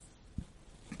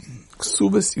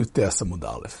Ksubas Yutes Amud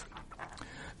Aleph.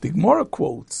 The Gemara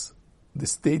quotes the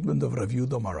statement of Rav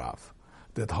Yehuda Marav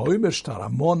that however shtar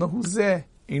amona huzeh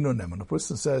ino neman. A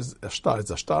person says a shtar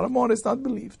is a shtar amona, is not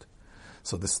believed.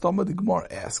 So the Stama the Gemara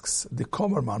asks the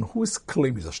Komerman who is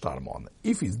claiming is a shtar amona.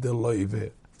 If it's the loive,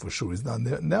 for sure it's not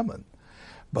neman.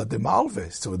 But the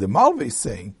malve, so the malve is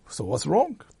saying, so what's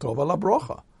wrong? Tova la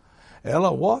brocha.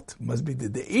 Ella what? Must be the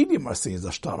Eidim are saying is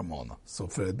a shtar amona. So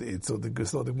the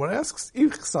Gemara asks,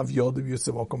 if Ksav Yodim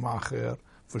Yosef Okomacher,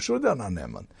 for sure they're not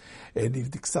neman. And if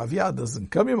the Ksavya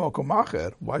doesn't come in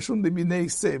Okomacher, why shouldn't the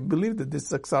Binei say, believe that this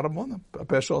is a Ksar Amona? A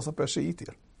Pesha also Pesha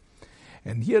Yitir.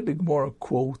 And here the Gemara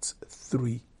quotes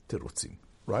 3 terutzim,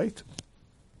 right?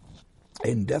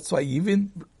 And that's why he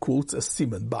even quotes a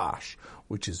Siman Bash,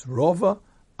 which is Rova,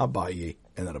 Abaye,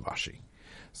 and Rav Ashi.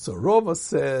 So Rova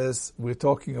says, we're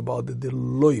talking about the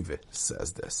Loive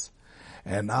says this.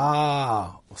 And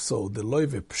so the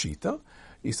Loive Pshita,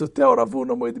 that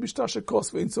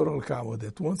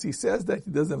once he says that,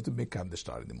 he doesn't have to make the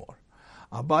shtar anymore.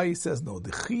 Abaye says, no,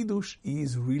 the chidush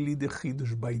is really the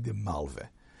chidush by the malve.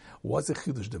 What's the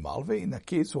chidush the malve? In a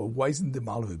case of, why isn't the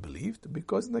malve believed?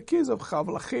 Because in the case of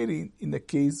chaval acherin, in the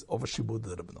case of a shibud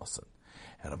Reb Nosson.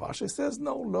 And Rav Ashi says,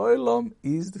 no, lo'elam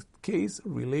is the case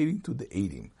relating to the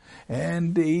Eidim.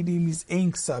 And the Eidim is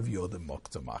ein ksav yodem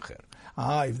mokta macher.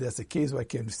 If that's the case, why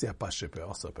can't we say a pasha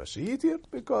also a pasha yitir?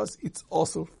 Because it's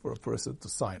also for a person to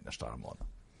sign a shtar amona.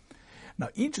 Now,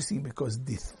 interesting, because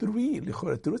the 3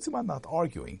 lichora terutzim are not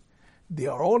arguing. They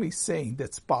are only saying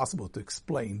that's possible to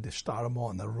explain the shtar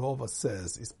amona. Rova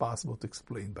says it's possible to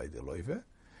explain by the loive.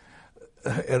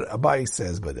 Abaye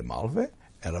says by the malve.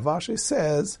 And Rav Ashi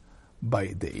says by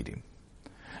the Eidim.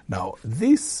 Now,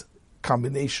 this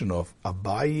combination of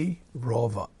Abaye,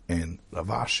 Rova, and Rav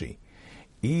Ashi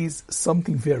is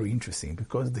something very interesting,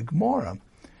 because the Gemara,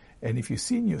 and if you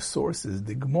see in your sources,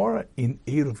 the Gemara in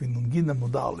Eruv in Nungina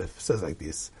Mudalef says like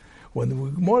this: when the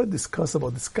Gemara discuss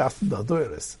about the Skatnus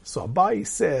Adoires, so Abaye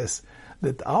says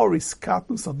that our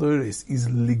Skatnus Adoires is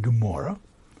Ligmora.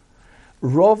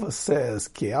 Rova says,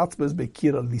 Ke'atzbez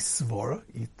Bekira Lisvora,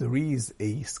 there is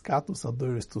a Skatnus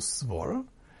Adoires to Svora.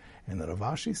 And Rav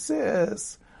Ashi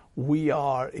says,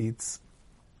 it's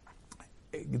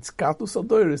Skatnus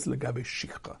Adoires Legabe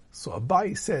Shikha. So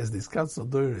Abaye says the Skatnus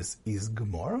Adoires is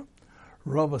Gemora,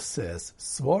 Rava says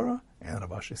Svora, and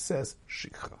Rav Ashi says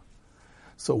Shikha.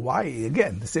 So why,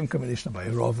 again, the same combination by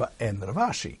Rava and Rav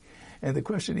Ashi? And the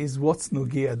question is, what's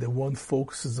Nogea? The one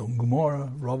focuses on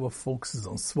Gemara, Rava focuses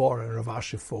on Svara, and Rav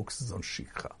Ashi focuses on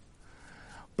Shikha.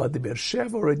 But the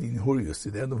Bershev already in Hurius,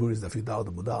 at the end of Hurius, the Fidal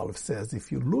the Mudalev says,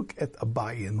 if you look at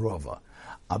Abaye and Rava,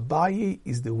 Abaye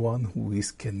is the one who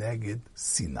is Keneged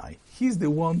Sinai. He's the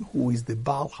one who is the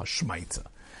Baal Hashmaita.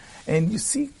 And you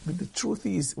see, but the truth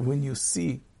is, when you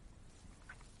see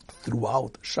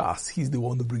throughout Shas, he's the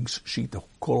one who brings Shita, who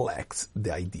collects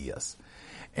the ideas.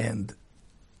 And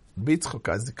Yitzchok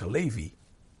Azik Halevi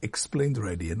explained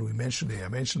already, and I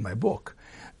mentioned my book,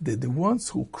 that the ones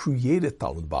who created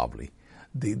Talmud Bavli,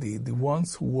 the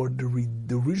ones who were the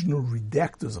original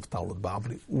redactors of Talmud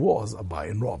Bavli, was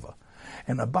Abaye and Rava.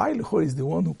 And Abaye Lechor is the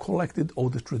one who collected all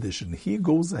the tradition. He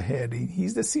goes ahead, and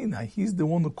he's the Sinai. He's the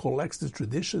one who collects the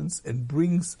traditions and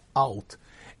brings out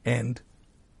and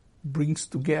brings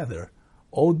together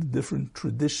all the different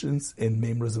traditions and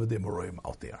members of the Moroim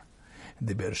out there.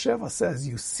 The Beersheva says,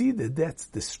 you see that that's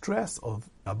the stress of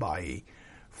Abaye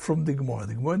from the Gemara.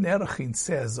 The Gemara Nerachin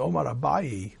says, Omar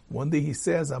Abaye, one day he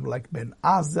says, I'm like Ben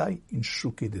Azai in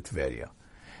Shuke de Tveria.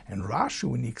 And Rashi,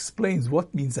 when he explains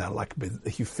what means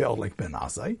he felt like Ben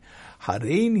Azai,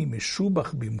 Hareini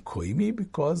Meshubach Bimkoimi,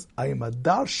 because I am a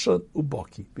Darshan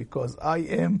Uboki, because I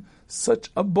am such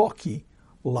a Boki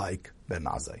like Ben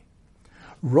Azai.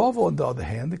 Rav, on the other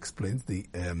hand, explains the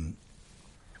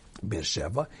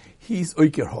Beersheva, he's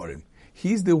Oiker Horim.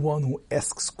 He's the one who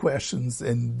asks questions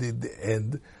and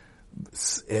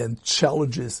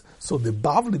challenges. So the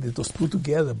Bavli that was put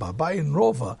together by Abaye and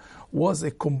Rava was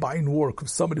a combined work of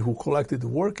somebody who collected the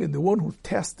work and the one who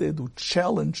tested, who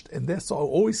challenged, and that's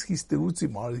always his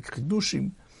terutzim are the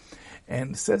chidushim.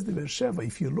 And says the Beersheva,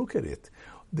 if you look at it,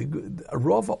 the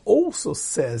Rava also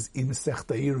says in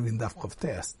Masechta Eruv in Daf Chav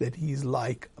Tes that he's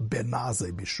like Ben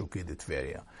Azai b'Shukei de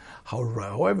Tveria.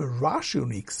 However, Rashi,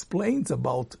 when he explains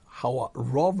about how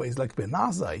Rava is like Ben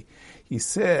Azai, he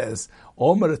says,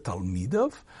 Omer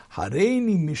Talmidav,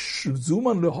 Hareini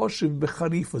mishzuman lehoshev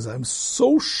becharifos. I'm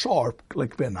so sharp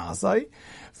like Ben Azai.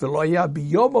 V'lo haya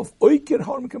biyom of Oiker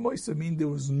Horim kemois. I mean, there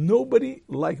was nobody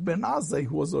like Ben Azai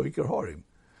who was Oiker Horim.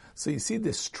 So you see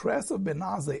the stress of Ben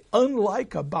Azai,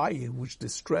 unlike Abaye, which the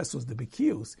stress was the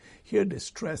Bekius, here the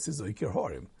stress is Oiker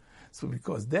Horim. So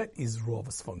because that is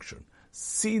Rava's function.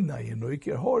 Sina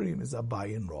Yenoiker Horim is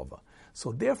Abai and Rava.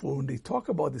 So therefore, when they talk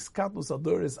about the Skatlos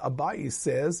Adoris, Abai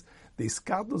says the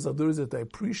Skatlos Adoris that I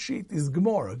appreciate is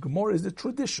Gemara. Gemara is the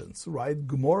traditions, right?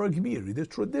 Gemara Gemiri, the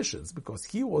traditions, because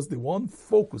he was the one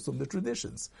focused on the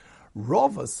traditions.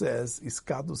 Rava says is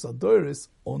Skatlos Adoris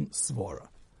on Svara.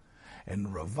 And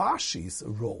Ravashi's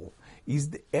role is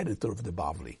the editor of the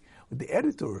Bavli. The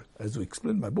editor, as we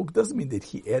explained in my book, doesn't mean that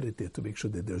he edited to make sure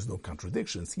that there's no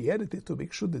contradictions. He edited to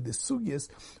make sure that the sugyas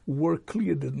were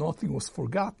clear, that nothing was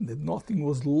forgotten, that nothing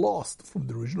was lost from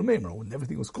the original Memra. When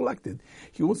everything was collected,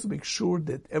 he wants to make sure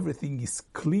that everything is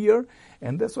clear,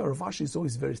 and that's why Ravashi is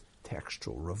always very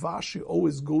textual. Ravashi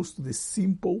always goes to the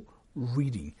simple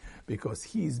reading, because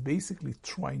he is basically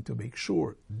trying to make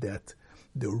sure that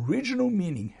the original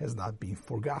meaning has not been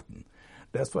forgotten.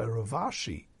 That's why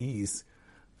Ravashi is...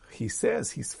 He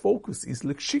says his focus is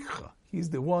like shikha. He's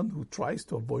the one who tries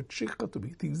to avoid shikha,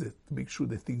 to make sure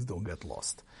that things don't get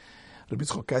lost. Rabbi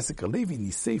Yitzchak Isaac Halevi in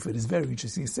his Sefer is very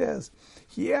interesting.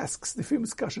 He asks, the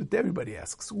famous question that everybody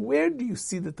asks, where do you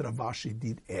see that Ravashi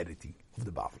did editing of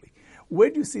the Bavli? Where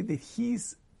do you see that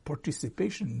his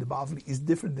participation in the Bavli is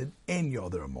different than any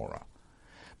other Amora?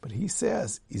 But he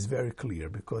says, is very clear,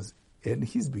 because, and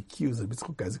his BQs, Rabbi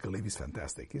Yitzchak Isaac Halevi is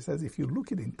fantastic. He says, if you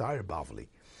look at the entire Bavli,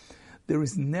 there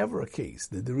is never a case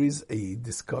that there is a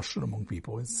discussion among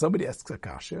people and somebody asks a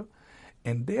kasha,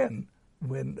 and then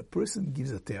when a person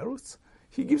gives a teretz,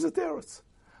 he gives a teretz.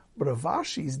 But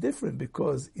Ravashi is different,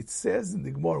 because it says in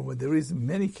the Gemara, when there is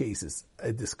many cases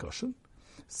a discussion,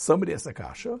 somebody asks a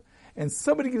kasha, and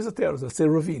somebody gives a teretz, let's say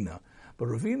Ravina. But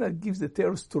Ravina gives the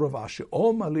teretz to Ravashi.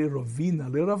 Oma le Ravina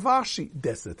le Ravashi,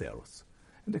 that's the teretz.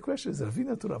 And the question is,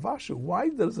 Ravina to Ravashi, why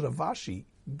does Ravashi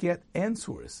get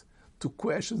answers to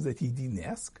questions that he didn't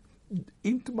ask,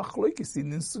 into machlokes in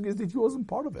sugyas that he wasn't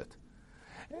part of it?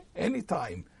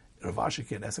 Anytime Ravashi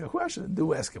can ask a question, they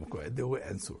will ask him a question, they will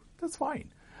answer. That's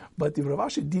fine. But if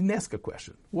Ravashi didn't ask a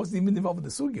question, wasn't even involved in the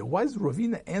sugya, why is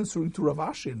Ravina answering to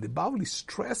Ravashi? And the Bavli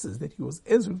stresses that he was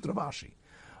answering to Ravashi.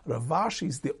 Ravashi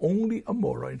is the only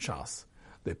Amora in Shas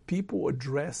that people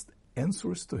addressed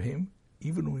answers to him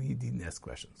even when he didn't ask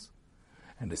questions.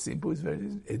 And that's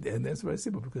very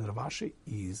simple, because Ravashi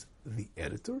is the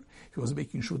editor. He was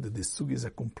making sure that the sugyas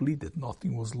are complete, that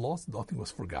nothing was lost, nothing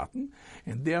was forgotten.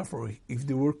 And therefore, if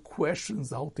there were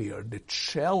questions out there that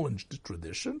challenged the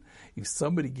tradition, if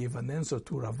somebody gave an answer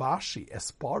to Ravashi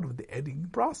as part of the editing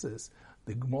process,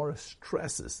 the Gemara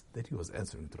stresses that he was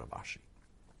answering to Ravashi.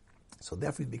 So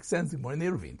therefore it makes sense in Moreh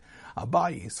Ne'eruvin.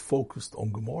 Abai is focused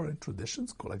on Gemara and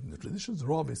traditions, collecting the traditions.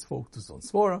 Rav is focused on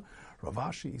Svara.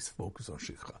 Ravashi is focused on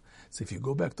Shikha. So if you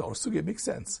go back to our sugya, it makes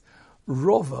sense.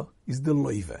 Rava is the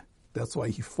loive. That's why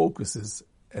he focuses,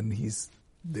 and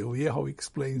the way how he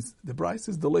explains the Bryce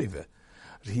is the loive.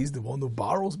 He's the one who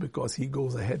borrows, because he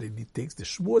goes ahead and he takes the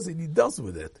shmuz and he does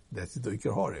with it. That's the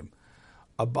Doiker Horim.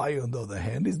 Abai, on the other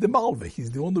hand, is the malve.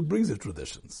 He's the one who brings the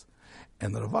traditions.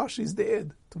 And Ravashi is the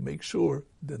ed to make sure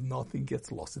that nothing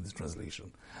gets lost in the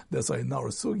translation. That's why in our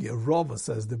sugya, Rava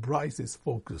says the Bryce is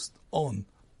focused on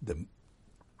the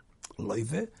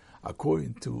loive,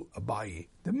 according to Abaye,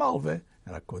 the malve,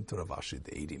 and according to Ravashi,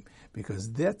 the edim,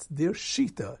 because that's their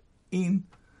shita in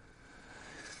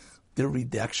the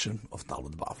redaction of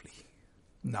Talmud Bavli.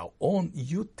 Now, on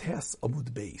Yutes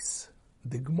Amud Beis,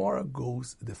 the Gemara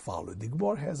goes the following. The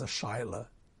Gemara has a shaila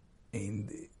in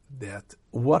that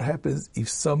what happens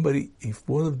if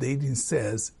one of the edim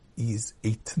says is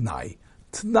a Tnai.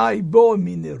 Tnai bo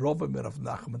mine Rava merav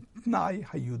Nachman, Tnai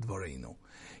hayu dvareinu.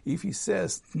 If he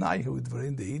says Tnai hayu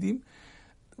dvareinu the edim,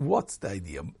 what's the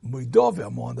idea? Moidove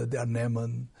amanda they are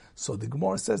neman. So the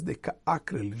Gemara says they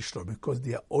ka'akre l'shtor, because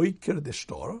they are oiker the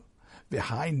shtor,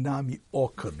 v'hai nami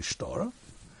oker l'shtor,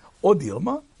 or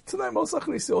dilma,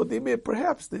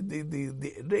 perhaps the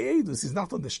edus is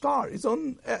not on the star, it's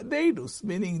on the edus,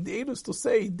 meaning the edus to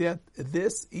say that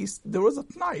there was a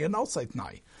tnai, an outside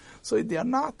tnai. So they are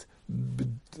not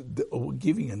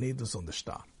giving an edus on the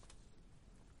star.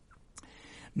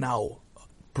 Now,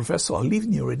 Professor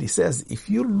Alivni already says, if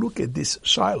you look at this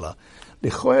shaila,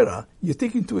 the choera, you're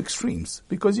taking two extremes,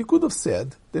 because you could have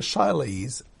said the shaila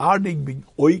is, are they being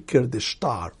oiker the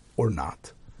star or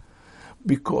not?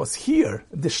 Because here,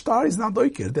 the star is not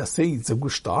oiker. They're saying it's a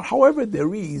good star. However,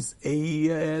 there is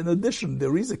an addition.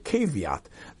 There is a caveat.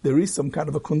 There is some kind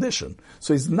of a condition.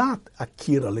 So it's not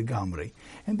akira legamri.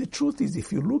 And the truth is,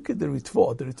 if you look at the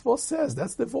Ritva says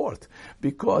that's the word.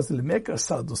 Because lemekar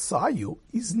sadusayu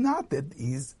is not that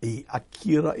is a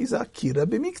akira, is akira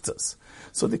b'miktas.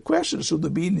 So the question should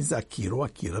have been, is akira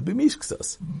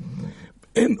b'miktas?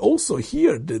 And also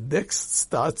here, the next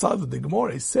starts out of the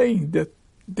Gemara is saying that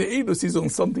the Eidus is on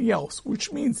something else,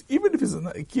 which means even if it's an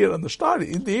Akira on the star,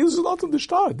 the Eidus is not on the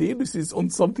star. The Eidus is on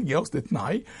something else, that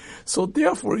Nai. So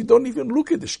therefore, you don't even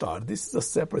look at the star. This is a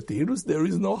separate Eidus. There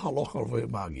is no halacha of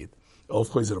Magid, of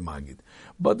Choser Magid.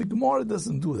 But the Gemara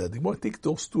doesn't do that. The Gemara takes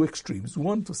those two extremes.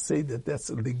 One to say that that's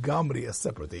Ligamri, a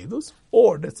separate Eidus,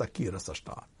 or that's Akira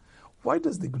Sashtar. Why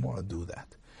does the Gemara do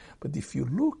that? But if you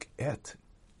look at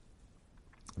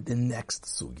the next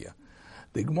sugya,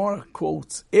 the Gemara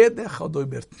quotes Ed Echadoy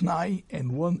Bertnai,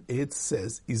 and one Ed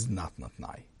says is not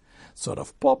Natnai. So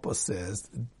Rav Papa says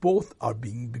both are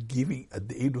being giving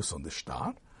the Eidus on the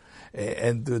star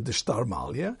and the star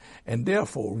Malia, and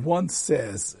therefore one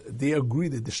says they agree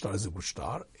that the star is a good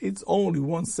star. It's only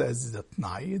one says is a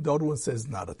Tnai, the other one says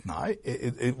not a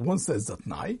Tnai. One says a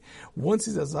Tnai. One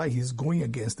says Azai, he's going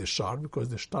against the star because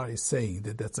the star is saying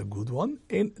that that's a good one.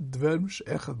 And Dverm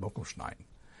Echad Bokum Shnaim.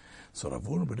 So Rav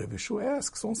Huna ben Rav Yeshua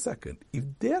asks, 1 second, if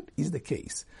that is the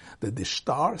case, that the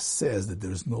star says that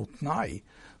there is no Tnai,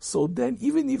 so then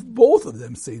even if both of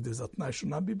them say there's a Tnai, should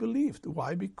not be believed.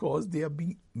 Why? Because they are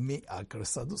being Me'akar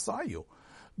Sadusayo.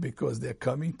 Because they're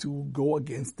coming to go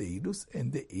against the Eidus,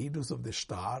 and the Eidus of the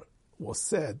star was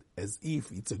said as if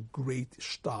it's a great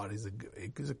star, is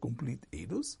a complete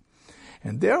Eidus,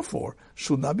 and therefore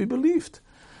should not be believed.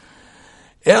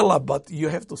 Ella, but you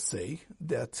have to say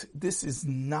that this is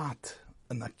not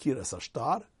an Akira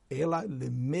Sashtar, Ella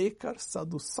lemekar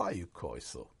sadusayu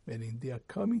koiso, meaning they are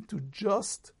coming to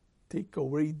just take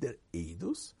away their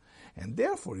Eidus, and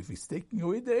therefore if he's taking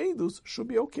away their Eidus, should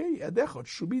be okay, Adechot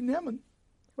should be Neman,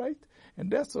 right?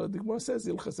 And that's what the Gemara says,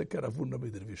 Ilchas Rav Huna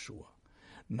ben Rav Yeshua.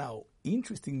 Now,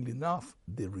 interestingly enough,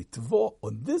 the Ritvo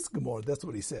on this Gemara, that's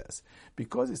what he says,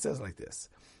 because it says like this.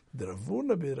 The Rav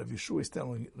Huna ben Rav Yeshua is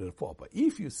telling Rav Papa,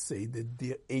 if you say that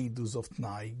the Eidus of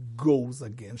Tnai goes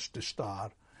against the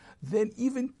star, then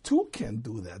even two can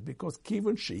do that, because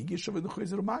Kivon Sheigish of the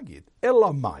Choser Magid.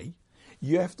 Elamai,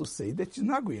 you have to say that you're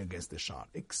not going against the star.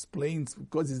 Explains,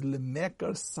 because it's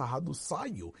Lemekar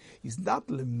Sahadusayu. It's not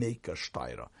Lemekar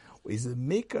Shtaira. It's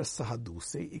Lemekar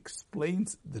Sahaduse,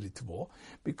 explains the Ritvo,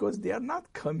 because they are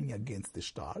not coming against the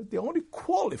star. They're only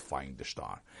qualifying the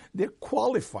star. They're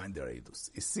qualifying their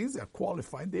Eidus. Since they're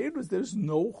qualifying the Eidus, there's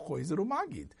no Choser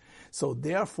Magid. So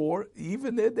therefore,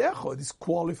 even the Echod is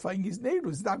qualifying his Eidus.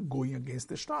 It's not going against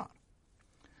the star.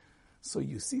 So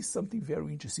you see something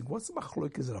very interesting. What's the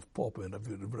machlokes Rav Papa and Rav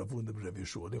Huna ben Rav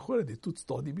Yeshua? They did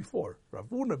study before. Rav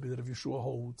Huna ben Rav Yeshua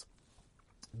holds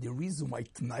the reason why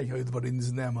Tnai Ha'edvarim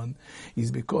is Neman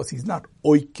is because he's not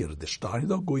oiker the star. He's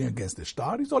not going against the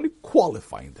star. He's only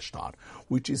qualifying the star,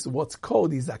 which is what's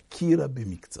called is Akira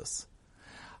b'miktzas.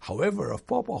 However, Rav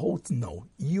Papa holds no.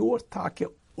 You are take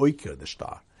oiker the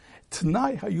star.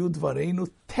 Tnai Ha'edvarim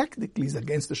technically is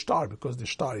against the star because the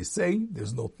star is saying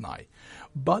there's no Tnai.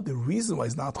 But the reason why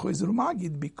it's not Choser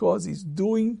Magid because he's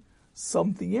doing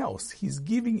something else. He's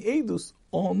giving Eidus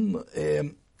on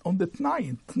the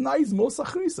Tnai. Tnai is Mosa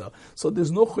Chrisa. So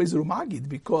there's no Choser Magid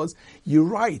because you're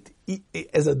right.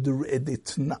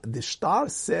 The star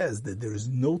says that there is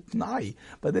no Tnai,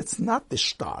 but that's not the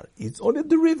star. It's on a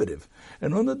derivative.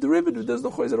 And on the derivative, there's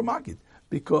no Choser Magid.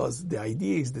 Because the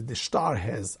idea is that the star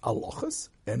has halachas,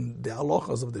 and the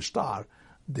halachas of the star,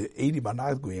 the Eidim are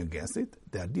not going against it.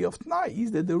 The idea of Tnai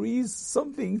is that there is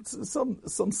something,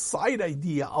 some side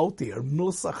idea out there,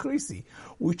 Milsa Chrisi,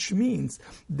 which means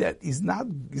that is not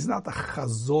a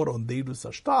chazor on the Eidus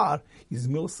Ashtar, is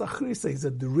Milsa Chrisa, is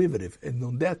a derivative, and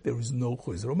on that there is no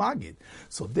Choser Magid.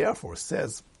 So therefore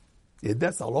says,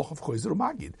 that's a halacha of Choser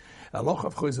Magid. A halacha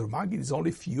of Choser Magid is only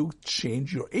if you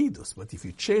change your Eidus. But if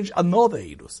you change another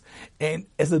Eidus, and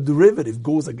as a derivative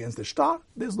goes against the star,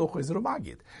 there's no Choser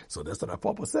Magid. So that's what our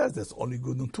Papa says, that's only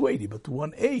good on 280, but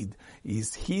one aid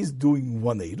is he's doing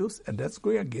one Eidus, and that's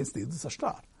going against the Eidus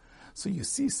Ashtar. So you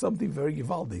see something very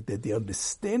givaldic, that the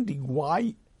understanding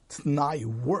why Tnai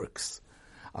works,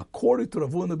 according to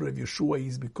Rav Huna ben Rav Yeshua,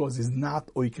 is because it's not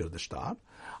Oiker the star.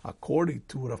 According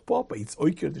to Rav Papa, it's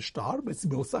Oiker the star, but it's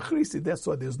Milsa Chrisi. That's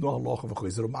why there's no halacha of a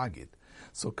Choser Magid.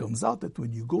 So it comes out that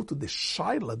when you go to the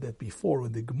Shaila that before,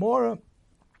 when the Gemara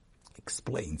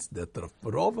explains that Rav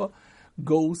Rava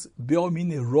goes,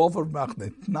 Be'omine Rover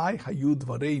Machne Tnai Hayud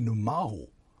Vareinu Mahu.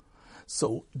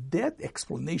 So that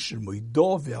explanation, that's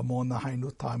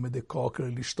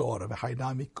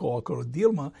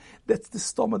the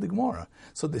stom of the Gemara.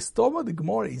 So the stom of the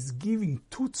Gemara is giving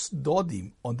tuts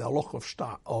dodim on the halach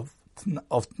of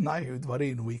Tnai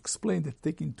Ha'edvarim. We explained that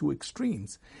taking two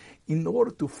extremes in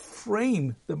order to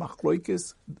frame the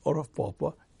machlokes of Rav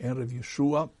Papa and Rav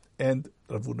Yeshua and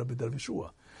Rav Huna ben Rav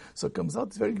Yeshua. So it comes out,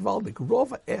 it's very gewaltig.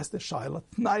 Rava asked the Shaila,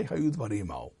 Tnai Hayud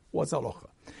Varimau. What's halacha?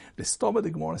 The Stoma, the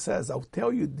Gemara says, I'll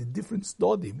tell you the different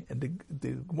stodim, and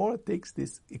the Gemara takes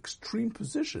this extreme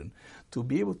position to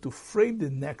be able to frame the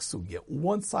next sugya.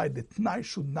 One side, the Tnai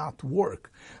should not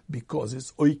work because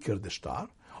it's oiker the star,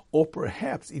 or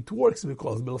perhaps it works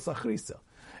because Belachrisa.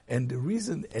 And the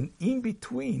reason, and in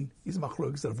between, is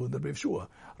Machlokes Rav Huna Rav Yeshua.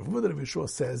 Rav Huna Rav Yeshua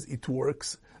says it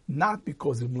works not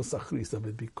because it's Melachrisa,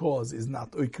 but because it's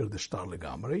not oiker the star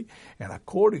legamri. And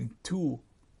according to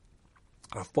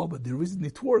Rav Papa, the reason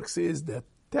it works is that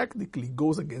technically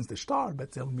goes against the star,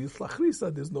 but El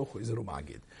Melachrisa, there's no Choizer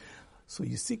Magid. So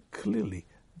you see clearly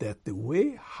that the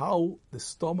way how the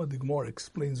Stoma the Gemara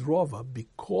explains Rava,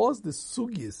 because the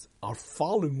sugyas are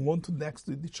following one to next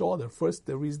to each other. First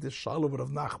there is the Shalom of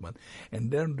Nachman, and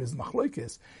then there's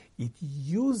Machlokes. It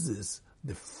uses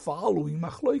the following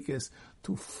Machlokes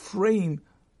to frame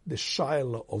the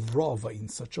Shaila of Rava in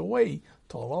such a way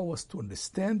to allow us to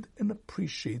understand and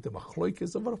appreciate the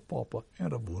Machlokes of Rav Papa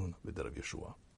and Rav Huna with Rav Yeshua.